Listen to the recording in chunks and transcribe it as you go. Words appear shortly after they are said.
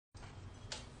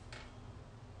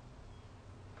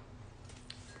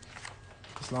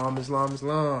Islam, Islam,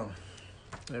 Islam.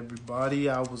 Everybody,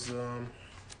 I was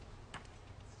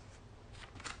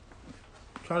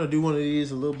trying to do one of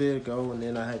these a little bit ago, and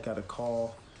then I had got a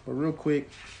call. But real quick,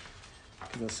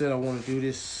 because I said I want to do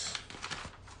this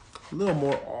a little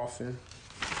more often.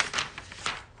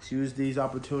 Let's use these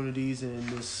opportunities and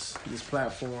this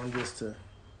platform just to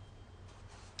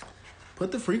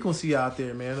put the frequency out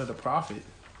there, man, of the prophet.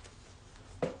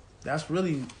 That's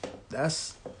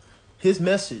his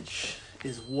message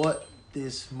is what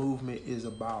this movement is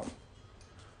about.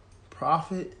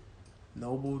 Prophet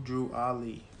Noble Drew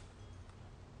Ali.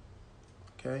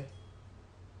 Okay?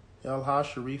 El-Haj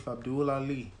Sharif Abdul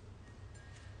Ali.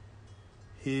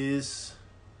 His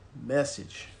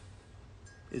message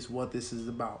is what this is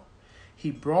about. He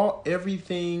brought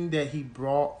everything that he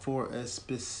brought for a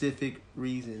specific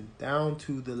reason, down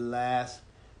to the last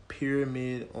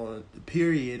period on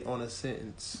a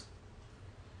sentence.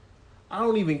 I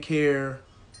don't even care.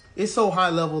 It's so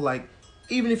high level, like,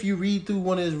 even if you read through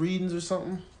one of his readings or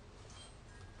something,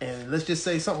 and let's just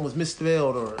say something was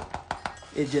misspelled or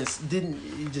it just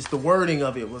the wording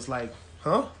of it was like,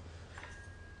 huh?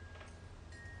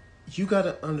 You got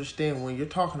to understand, when you're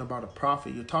talking about a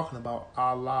prophet, you're talking about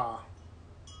Allah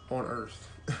on earth.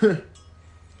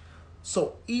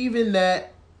 So even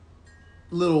that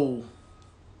little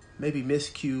maybe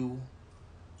miscue,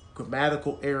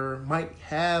 grammatical error might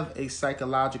have a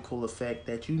psychological effect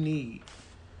that you need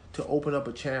to open up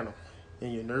a channel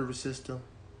in your nervous system,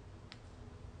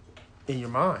 in your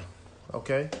mind,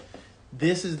 okay?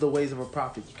 This is the ways of a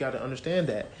prophet. You got to understand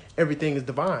that everything is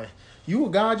divine. You are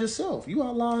God yourself. You are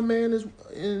Allah, and man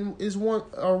is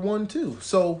one too.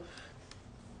 So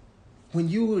when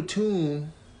you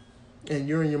attune and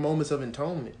you're in your moments of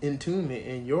entombment,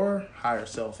 and your higher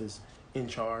self is in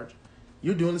charge,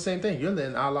 you're doing the same thing. You're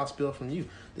letting Allah spill from you.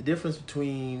 The difference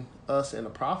between us and a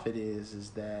prophet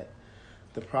is that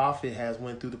the prophet has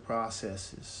went through the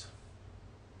processes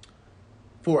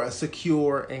for a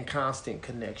secure and constant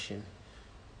connection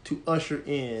to usher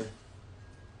in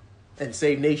and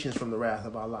save nations from the wrath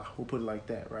of Allah. We'll put it like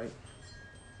that, right?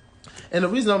 And the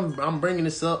reason I'm bringing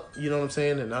this up, you know what I'm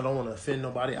saying, and I don't want to offend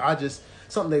nobody,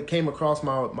 something that came across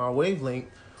my wavelength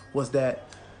was that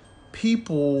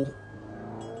people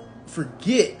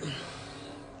forget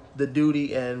the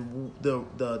duty and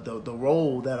the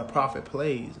role that a prophet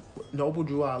plays. What Noble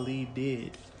Drew Ali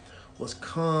did was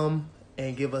come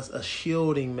and give us a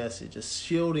shielding message, a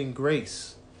shielding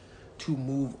grace to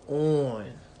move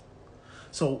on.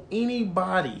 So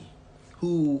anybody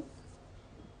who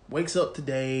wakes up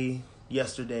today,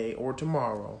 yesterday, or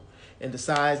tomorrow and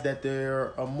decides that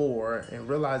they're a Moor and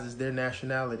realizes their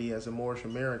nationality as a Moorish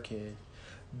American,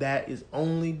 that is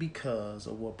only because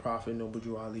of what Prophet Noble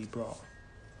Drew Ali brought.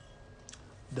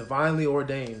 Divinely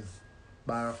ordained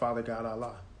by our Father God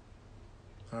Allah.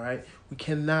 All right? We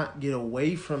cannot get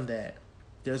away from that.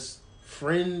 There's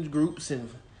fringe groups and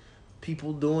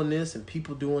people doing this and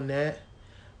people doing that.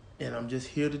 And I'm just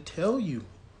here to tell you,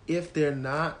 if they're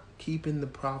not keeping the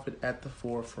prophet at the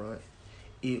forefront,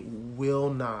 it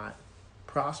will not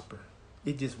prosper.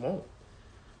 It just won't.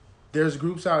 There's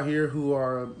groups out here who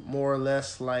are more or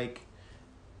less like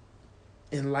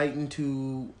enlightened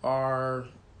to our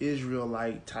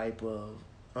Israelite type of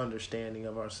understanding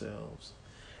of ourselves.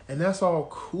 And that's all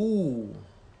cool.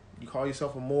 You call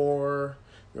yourself a Moor,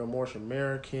 you're a Moorish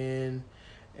American,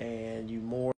 and you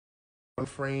more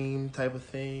frame type of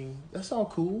thing. That's all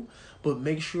cool. But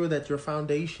make sure that your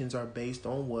foundations are based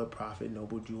on what Prophet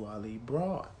Noble Drew Ali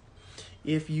brought.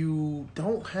 If you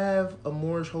don't have a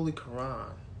Moorish Holy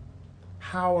Quran,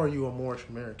 how are you a Moorish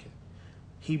American?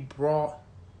 He brought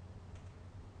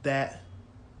that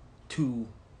to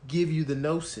give you the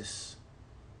gnosis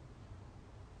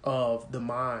of the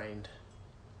mind,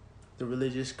 the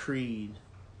religious creed,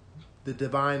 the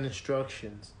divine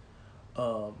instructions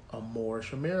of a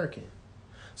Moorish American.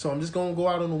 So I'm just going to go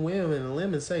out on a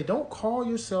limb and say, don't call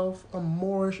yourself a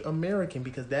Moorish American,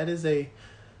 because that is a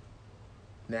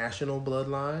national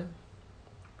bloodline,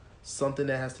 something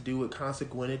that has to do with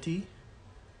consanguinity,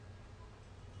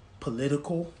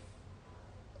 political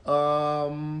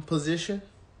position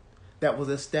that was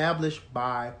established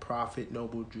by Prophet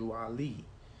Noble Drew Ali.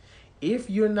 If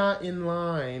you're not in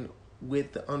line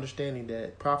with the understanding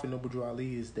that Prophet Noble Drew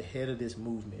Ali is the head of this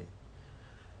movement,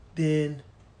 then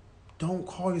don't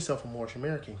call yourself a Moorish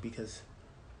American, because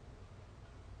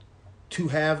to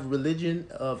have religion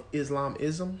of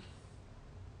Islamism,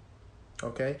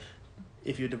 okay,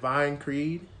 if your divine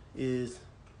creed is,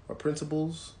 or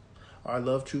principles are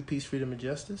love, truth, peace, freedom, and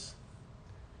justice,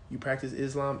 you practice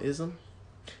Islamism,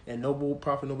 and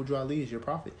Prophet Noble Drew Ali is your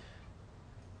prophet,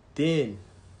 then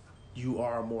you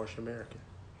are a Moorish American.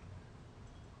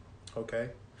 Okay?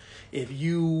 If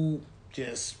you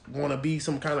just want to be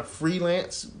some kind of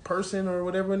freelance person or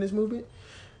whatever in this movement,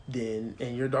 then,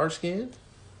 and you're dark skinned,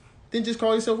 then just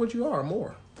call yourself what you are, a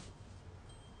Moor.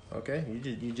 Okay?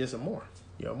 You're just a Moor.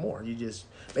 You're a Moor. You just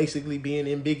basically being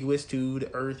ambiguous to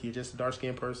the earth. You're just a dark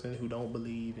skinned person who don't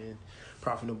believe in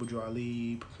Prophet Noble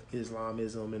Ali,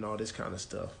 Islamism, and all this kind of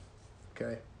stuff.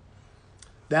 Okay?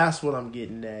 That's what I'm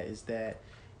getting at, is that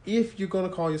if you're going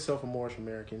to call yourself a Moorish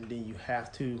American, then you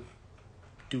have to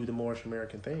do the Moorish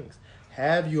American things.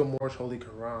 Have your Moorish Holy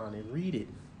Quran and read it.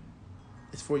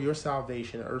 It's for your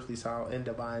salvation, earthly and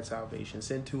divine salvation,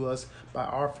 sent to us by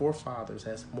our forefathers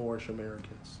as Moorish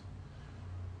Americans.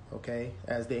 Okay?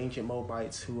 As the ancient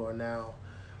Moabites who are now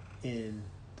in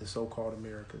the so-called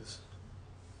Americas,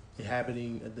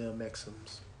 inhabiting the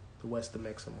Mexims, the west of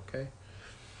Mexim, okay?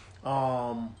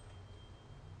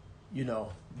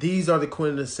 These are the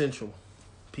quintessential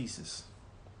pieces.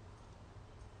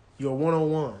 Your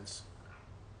one-on-ones.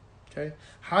 Okay?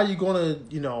 How are you going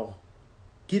to,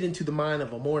 get into the mind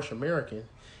of a Moorish American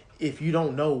if you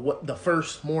don't know what the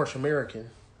first Moorish American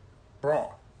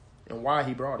brought and why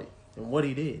he brought it and what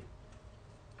he did?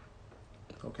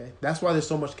 Okay? That's why there's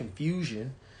so much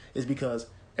confusion, is because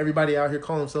everybody out here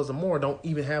calling themselves a Moor don't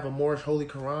even have a Moorish Holy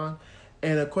Quran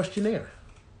and a questionnaire.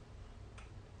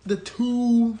 The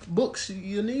 2 books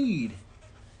you need.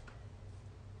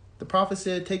 The prophet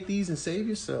said, take these and save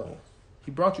yourself. He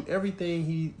brought you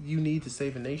everything you need to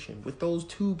save a nation with those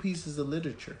 2 pieces of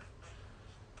literature.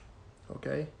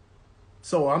 Okay?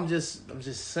 So I'm just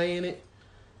saying it.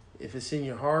 If it's in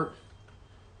your heart,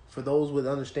 for those with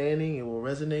understanding, it will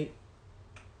resonate.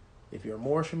 If you're a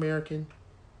Moorish American,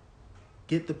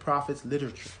 get the prophet's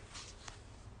literature.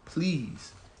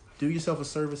 Please do yourself a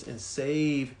service and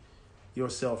save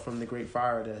yourself from the great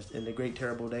fire and the great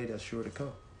terrible day that's sure to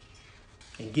come.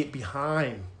 And get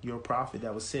behind your prophet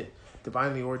that was sent,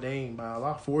 divinely ordained by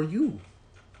Allah for you.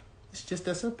 It's just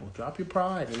that simple. Drop your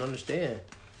pride and understand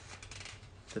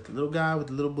that the little guy with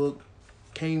the little book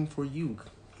came for you.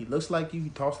 He looks like you. He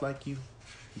talks like you.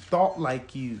 He thought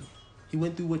like you. He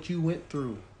went through what you went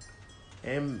through.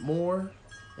 And more,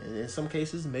 and in some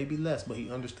cases, maybe less. But he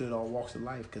understood all walks of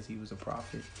life because he was a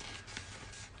prophet.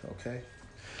 Okay?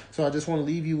 So I just want to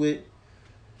leave you with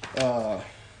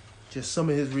just some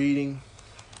of his reading,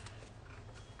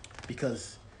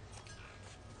 because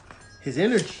his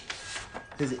energy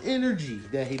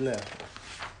that he left,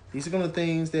 these are the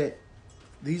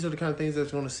kind of things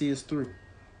that's going to see us through.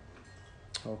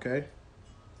 Okay?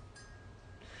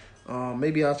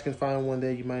 Maybe I can find one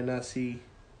that you might not see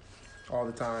all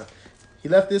the time. He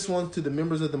left this one to the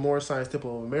members of the Moorish Science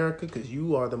Temple of America, because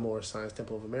you are the Moorish Science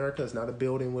Temple of America. It's not a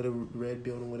building with a red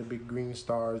building with a big green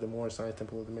star. The Moorish Science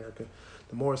Temple of America.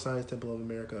 The Moorish Science Temple of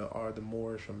America are the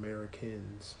Moorish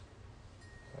Americans.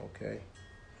 Okay.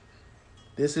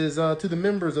 This is to the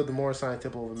members of the Moorish Science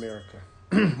Temple of America.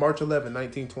 March 11,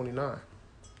 1929.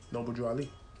 Noble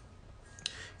Ali.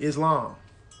 Islam.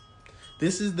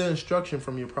 This is the instruction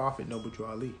from your prophet, Noble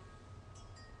Ali.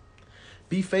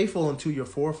 Be faithful unto your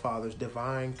forefathers'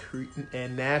 divine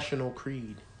and national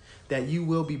creed, that you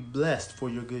will be blessed for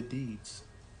your good deeds.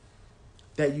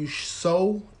 That you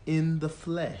sow in the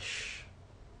flesh.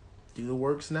 Do the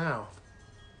works now,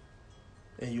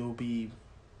 and you'll be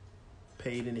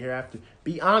paid in the hereafter.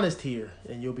 Be honest here,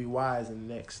 and you'll be wise in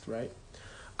the next, right?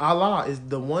 Allah is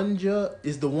the one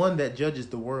that judges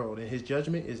the world, and his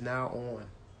judgment is now on.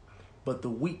 But the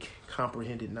weak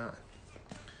comprehend it not.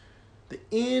 The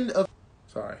end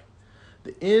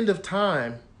of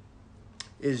time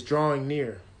is drawing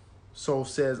near. So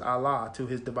says Allah to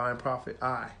his divine prophet,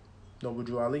 I,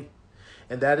 Noble Ali.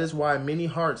 And that is why many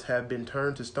hearts have been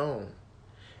turned to stone,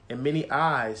 and many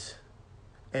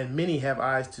have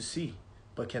eyes to see,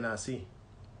 but cannot see.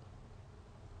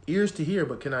 Ears to hear,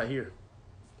 but cannot hear,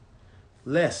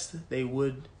 lest they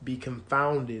would be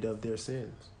confounded of their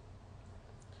sins.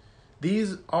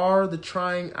 These are the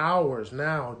trying hours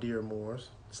now, dear Moors.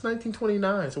 It's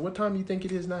 1929, so what time do you think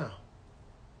it is now?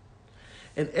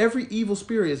 And every evil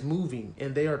spirit is moving,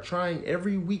 and they are trying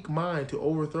every weak mind to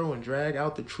overthrow and drag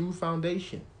out the true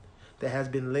foundation that has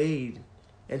been laid,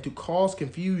 and to cause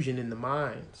confusion in the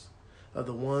minds of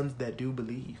the ones that do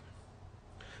believe.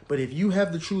 But if you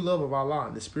have the true love of Allah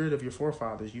and the spirit of your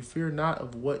forefathers, you fear not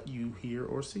of what you hear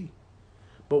or see,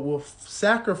 but will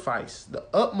sacrifice the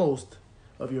utmost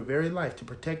of your very life to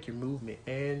protect your movement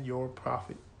and your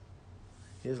prophet,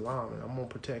 Islam. And I'm going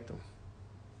to protect them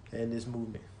and this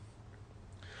movement.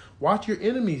 Watch your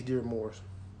enemies, dear Moors.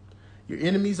 Your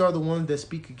enemies are the ones that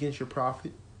speak against your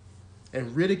prophet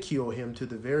and ridicule him to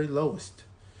the very lowest,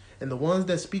 and the ones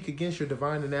that speak against your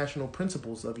divine and national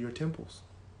principles of your temples.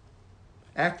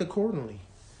 Act accordingly,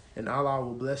 and Allah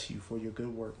will bless you for your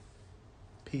good work.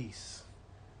 Peace.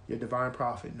 Your divine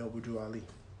prophet, Noble Drew Ali.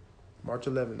 March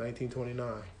 11,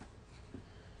 1929.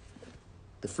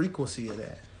 The frequency of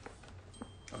that.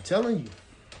 I'm telling you,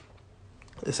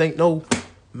 this ain't no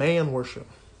man worship.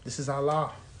 This is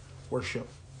Allah worship.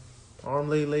 Arm,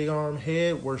 leg, arm,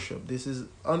 head worship. This is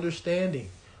understanding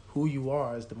who you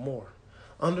are as the Moor.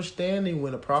 Understanding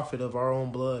when a prophet of our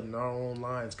own blood and our own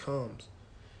lines comes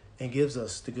and gives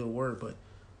us the good word, but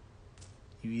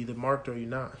you either marked or you're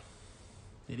not.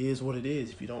 It is what it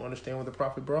is. If you don't understand what the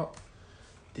prophet brought,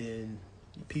 then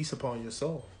peace upon your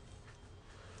soul.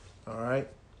 All right?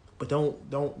 But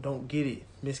don't get it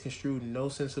misconstrued in no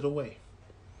sense of the way.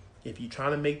 If you're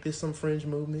trying to make this some fringe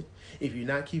movement, if you're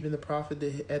not keeping the prophet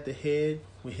at the head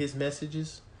with his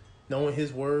messages, knowing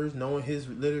his words, knowing his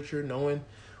literature, knowing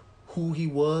who he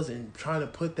was, and trying to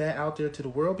put that out there to the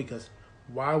world, because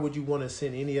why would you want to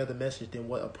send any other message than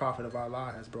what a prophet of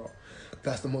Allah has brought?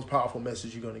 That's the most powerful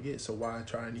message you're going to get, so why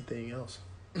try anything else?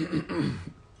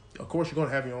 Of course, you're going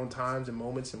to have your own times and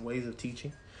moments and ways of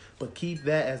teaching, but keep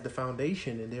that as the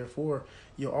foundation, and therefore,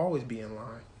 you'll always be in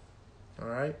line. All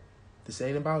right? This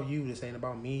ain't about you. This ain't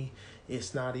about me.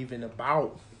 It's not even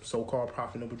about so-called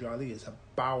Prophet Noble Drew Ali. It's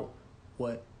about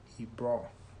what he brought.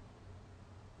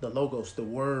 The logos, the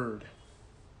word.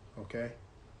 Okay?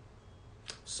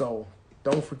 So,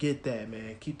 don't forget that,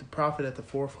 man. Keep the prophet at the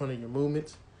forefront of your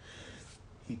movements.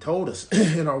 He told us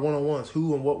in our one-on-ones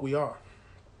who and what we are.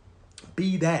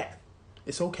 Be that.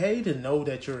 It's okay to know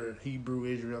that you're a Hebrew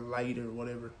Israelite or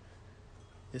whatever.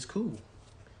 It's cool.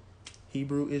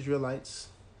 Hebrew Israelites,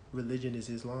 religion is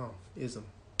Islam.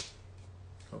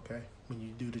 Okay? When you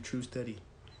do the true study.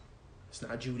 It's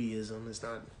not Judaism.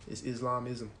 It's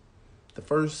Islamism. The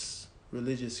first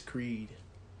religious creed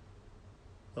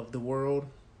of the world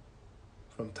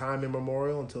from time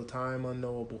immemorial until time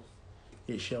unknowable.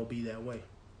 It shall be that way.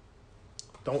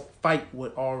 Don't fight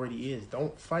what already is.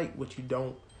 Don't fight what you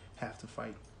don't have to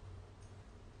fight.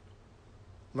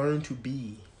 Learn to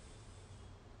be.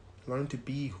 Learn to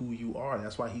be who you are.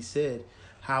 That's why he said,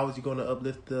 how is he going to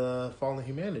uplift the fallen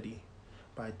humanity?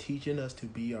 By teaching us to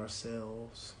be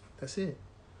ourselves. That's it.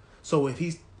 So if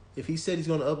he said he's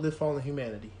going to uplift fallen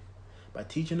humanity by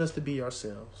teaching us to be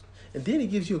ourselves, and then he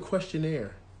gives you a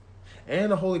questionnaire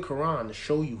and the Holy Quran to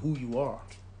show you who you are,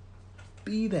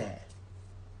 be that.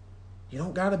 You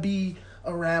don't got to be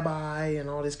a rabbi and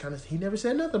all this kind of. He never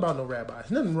said nothing about no rabbis.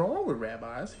 Nothing wrong with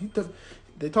rabbis.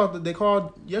 They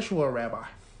called Yeshua a rabbi.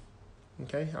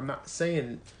 Okay, I'm not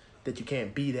saying that you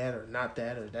can't be that or not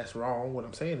that or that's wrong. What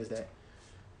I'm saying is that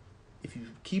if you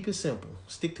keep it simple,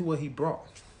 stick to what he brought,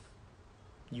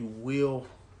 you will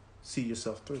see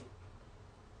yourself through.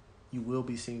 You will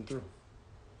be seen through.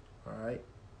 All right.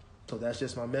 So that's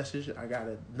just my message. I got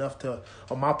enough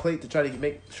on my plate to try to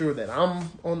make sure that I'm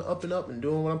on the up and up and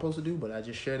doing what I'm supposed to do. But I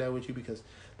just share that with you because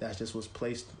that's just what's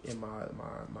placed in my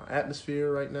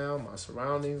atmosphere right now, my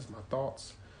surroundings, my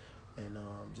thoughts. And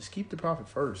just keep the prophet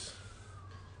first.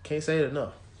 Can't say it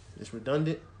enough. It's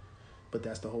redundant, but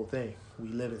that's the whole thing. We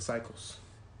live in cycles.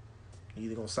 You're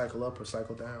either going to cycle up or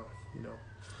cycle down, you know.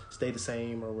 Stay the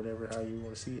same or whatever, how you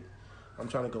want to see it. I'm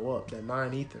trying to go up, that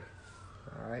mind ether.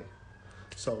 All right?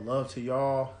 So love to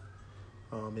y'all.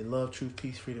 In love, truth,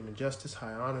 peace, freedom, and justice.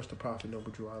 High honors to Prophet Noble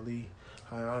Drew Ali.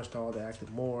 High honors to all the active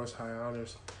Moors. High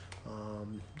honors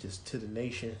just to the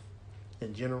nation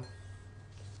in general.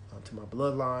 To my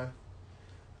bloodline.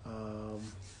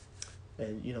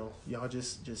 And, you know, y'all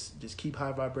just keep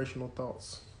high vibrational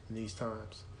thoughts in these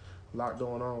times. A lot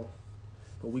going on.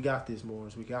 But we got this,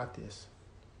 Moors. We got this.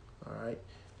 All right?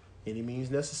 Any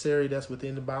means necessary that's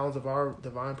within the bounds of our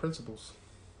divine principles.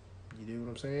 You do what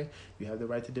I'm saying? You have the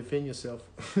right to defend yourself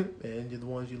and you're the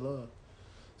ones you love.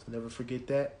 So never forget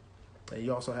that. And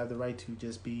you also have the right to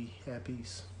just be at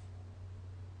peace.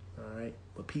 All right?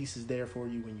 But peace is there for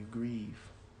you when you grieve.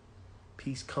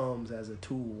 Peace comes as a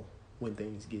tool when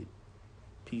things get.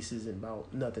 Peace isn't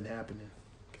about nothing happening.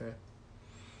 Okay?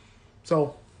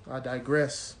 So, I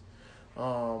digress.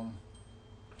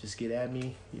 Just get at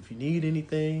me. If you need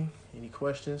anything, any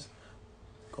questions,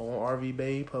 go on RV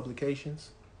Bay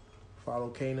Publications. Follow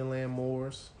Canaan Land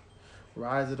Moors.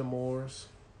 Rise of the Moors.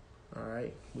 All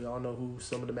right? We all know who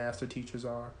some of the master teachers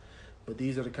are. But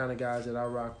these are the kind of guys that I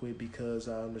rock with because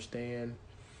I understand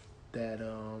that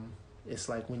it's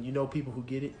like when you know people who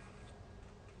get it,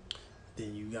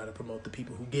 then you got to promote the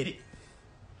people who get it.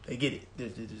 They get it.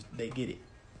 They get it.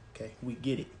 Okay? We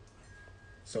get it.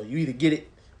 So you either get it,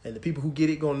 and the people who get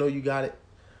it going to know you got it,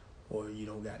 or you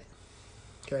don't got it.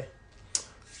 Okay?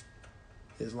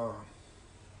 Islam.